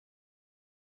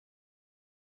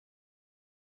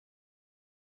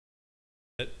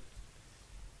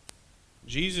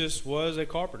Jesus was a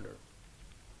carpenter.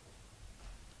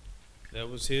 That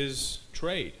was his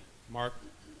trade. Mark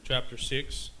chapter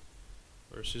 6,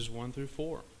 verses 1 through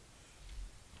 4.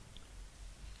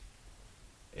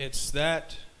 It's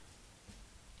that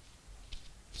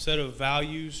set of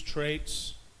values,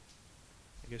 traits,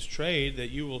 trade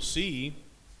that you will see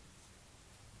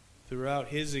throughout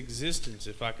his existence,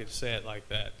 if I could say it like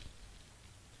that.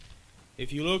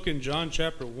 If you look in John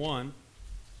chapter 1,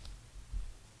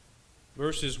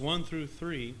 verses 1 through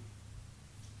 3,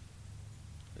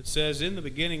 it says, "In the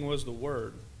beginning was the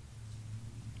Word,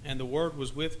 and the Word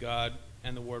was with God,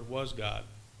 and the Word was God.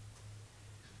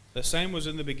 The same was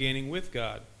in the beginning with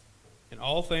God, and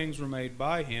all things were made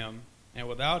by him, and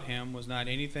without him was not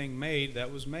anything made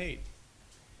that was made."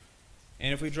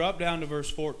 And if we drop down to verse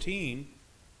 14,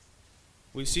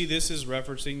 we see this is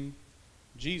referencing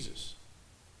Jesus.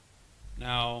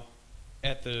 Now,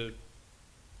 at the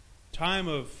time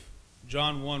of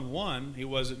John 1:1, he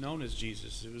wasn't known as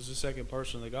Jesus. It was the second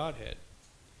person of the Godhead.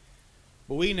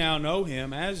 But we now know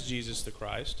him as Jesus the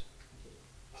Christ.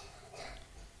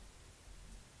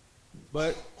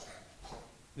 But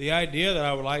the idea that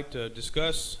I would like to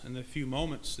discuss in a few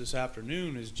moments this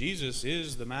afternoon is Jesus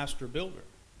is the master builder.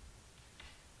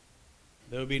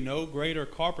 There will be no greater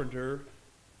carpenter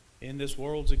in this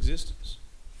world's existence.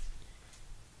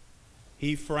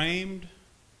 He framed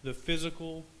the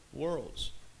physical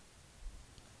worlds.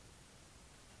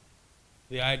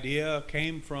 The idea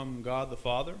came from God the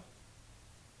Father,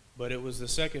 but it was the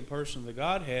second person of the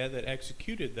Godhead that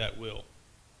executed that will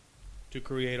to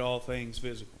create all things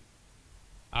physical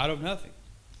out of nothing.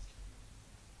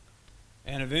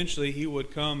 And eventually he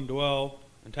would come, dwell,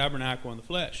 and tabernacle in the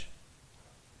flesh,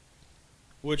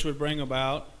 which would bring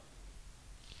about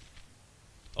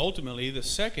ultimately the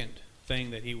second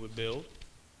thing that he would build.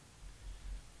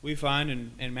 We find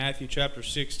in Matthew chapter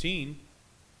 16,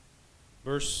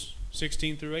 verse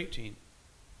 16 through 18.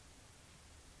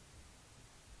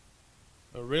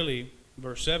 Or really,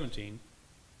 verse 17.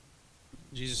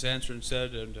 Jesus answered and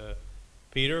said unto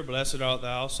Peter, "Blessed art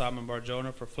thou, Simon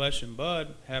Bar-Jonah, for flesh and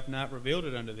blood hath not revealed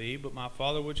it unto thee, but my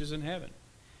Father which is in heaven.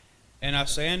 And I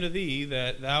say unto thee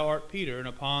that thou art Peter, and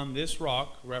upon this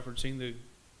rock," referencing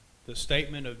the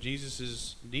statement of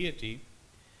Jesus' deity,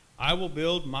 "I will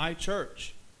build my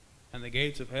church, and the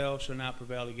gates of hell shall not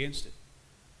prevail against it."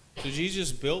 So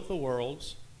Jesus built the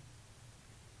worlds,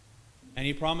 and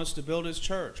he promised to build his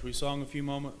church. We sang a few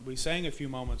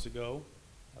moments ago,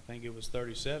 I think it was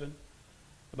 37,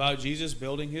 about Jesus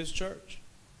building his church.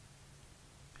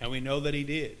 And we know that he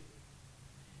did.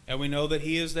 And we know that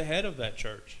he is the head of that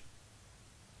church,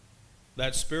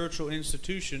 that spiritual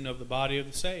institution of the body of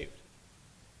the saved.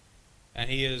 And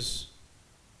he has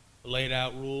laid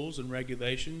out rules and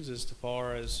regulations as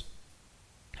far as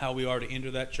how we are to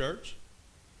enter that church,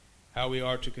 how we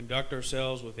are to conduct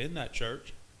ourselves within that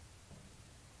church,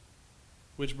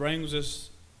 which brings us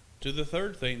to the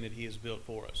third thing that he has built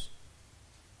for us,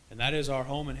 and that is our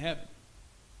home in heaven.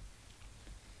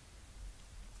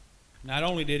 Not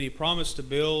only did he promise to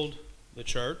build the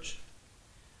church,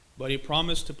 but he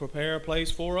promised to prepare a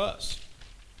place for us.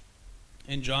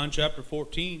 In John chapter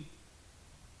 14,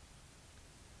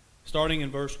 starting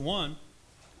in verse 1,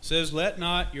 it says, "Let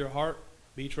not your heart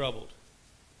be troubled.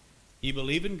 Ye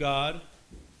believe in God,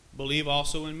 believe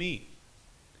also in me.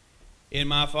 In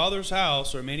my Father's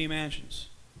house are many mansions.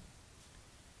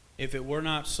 If it were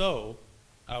not so,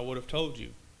 I would have told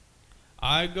you.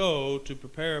 I go to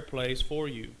prepare a place for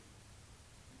you."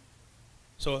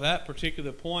 So at that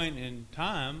particular point in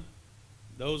time,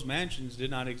 those mansions did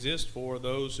not exist for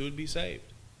those who would be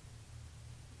saved.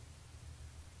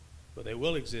 But they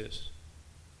will exist.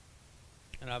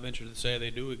 And I venture to say they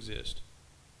do exist.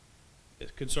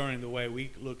 It's concerning the way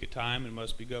we look at time and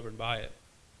must be governed by it.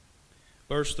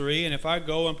 Verse 3, "And if I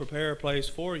go and prepare a place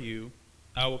for you,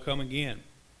 I will come again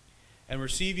and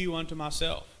receive you unto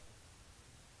myself,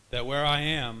 that where I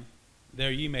am,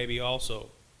 there ye may be also.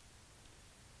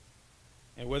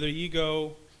 And whither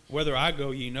I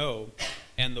go ye know,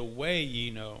 and the way ye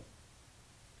know."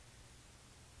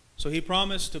 So he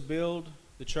promised to build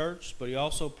the church, but he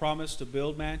also promised to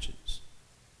build mansions.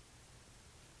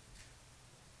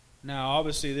 Now,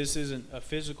 obviously, this isn't a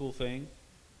physical thing.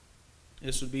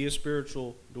 This would be a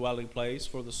spiritual dwelling place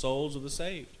for the souls of the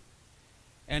saved.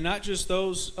 And not just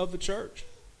those of the church.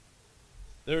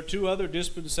 There are two other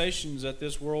dispensations that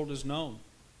this world has known.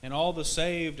 And all the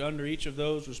saved under each of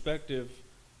those respective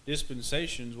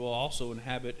dispensations will also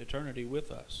inhabit eternity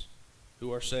with us,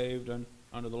 who are saved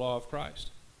under the law of Christ.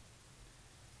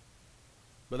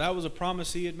 But that was a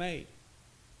promise he had made.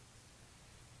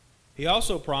 He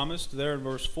also promised there in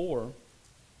verse 4,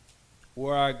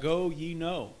 Where I go ye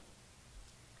know,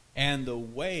 and the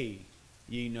way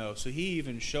ye know. So he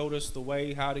even showed us the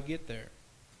way how to get there.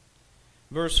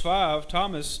 Verse 5,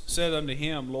 Thomas said unto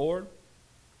him, Lord,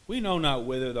 we know not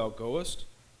whither thou goest,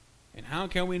 and how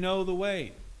can we know the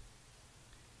way?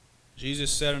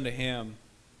 Jesus said unto him,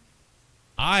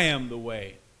 I am the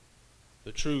way,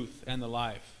 the truth, and the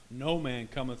life. No man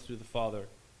cometh to the Father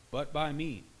but by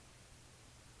me.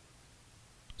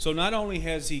 So not only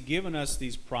has he given us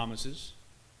these promises,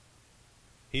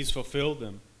 he's fulfilled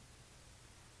them.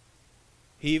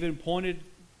 He even pointed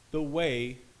the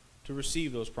way to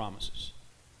receive those promises.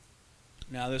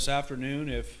 Now this afternoon,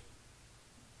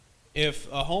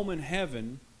 if a home in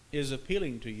heaven is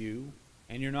appealing to you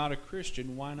and you're not a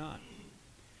Christian, why not?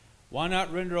 Why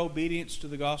not render obedience to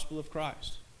the gospel of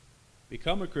Christ?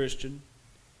 Become a Christian,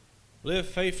 live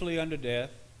faithfully unto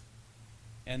death,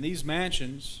 and these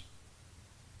mansions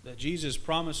that Jesus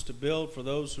promised to build for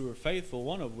those who are faithful,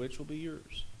 one of which will be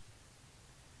yours.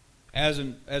 As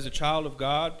a child of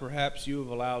God, perhaps you have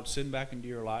allowed sin back into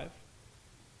your life.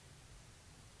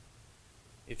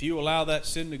 If you allow that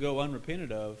sin to go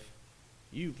unrepented of,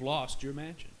 you've lost your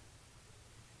mansion.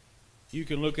 You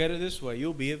can look at it this way: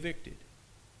 you'll be evicted.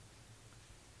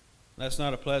 That's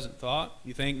not a pleasant thought.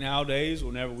 You think nowadays,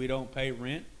 whenever we don't pay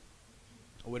rent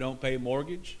or we don't pay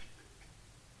mortgage,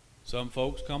 some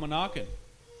folks come a-knocking,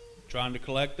 trying to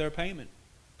collect their payment.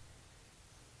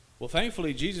 Well,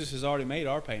 thankfully, Jesus has already made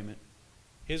our payment.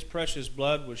 His precious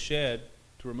blood was shed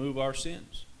to remove our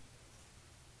sins.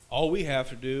 All we have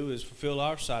to do is fulfill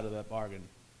our side of that bargain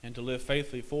and to live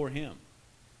faithfully for Him.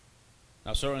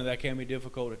 Now, certainly that can be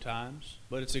difficult at times,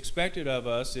 but it's expected of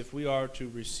us if we are to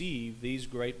receive these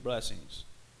great blessings,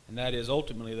 and that is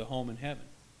ultimately the home in heaven.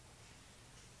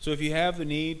 So if you have the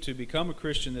need to become a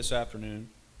Christian this afternoon,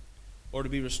 or to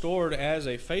be restored as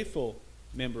a faithful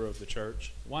member of the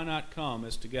church, why not come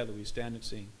as together we stand and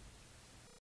sing?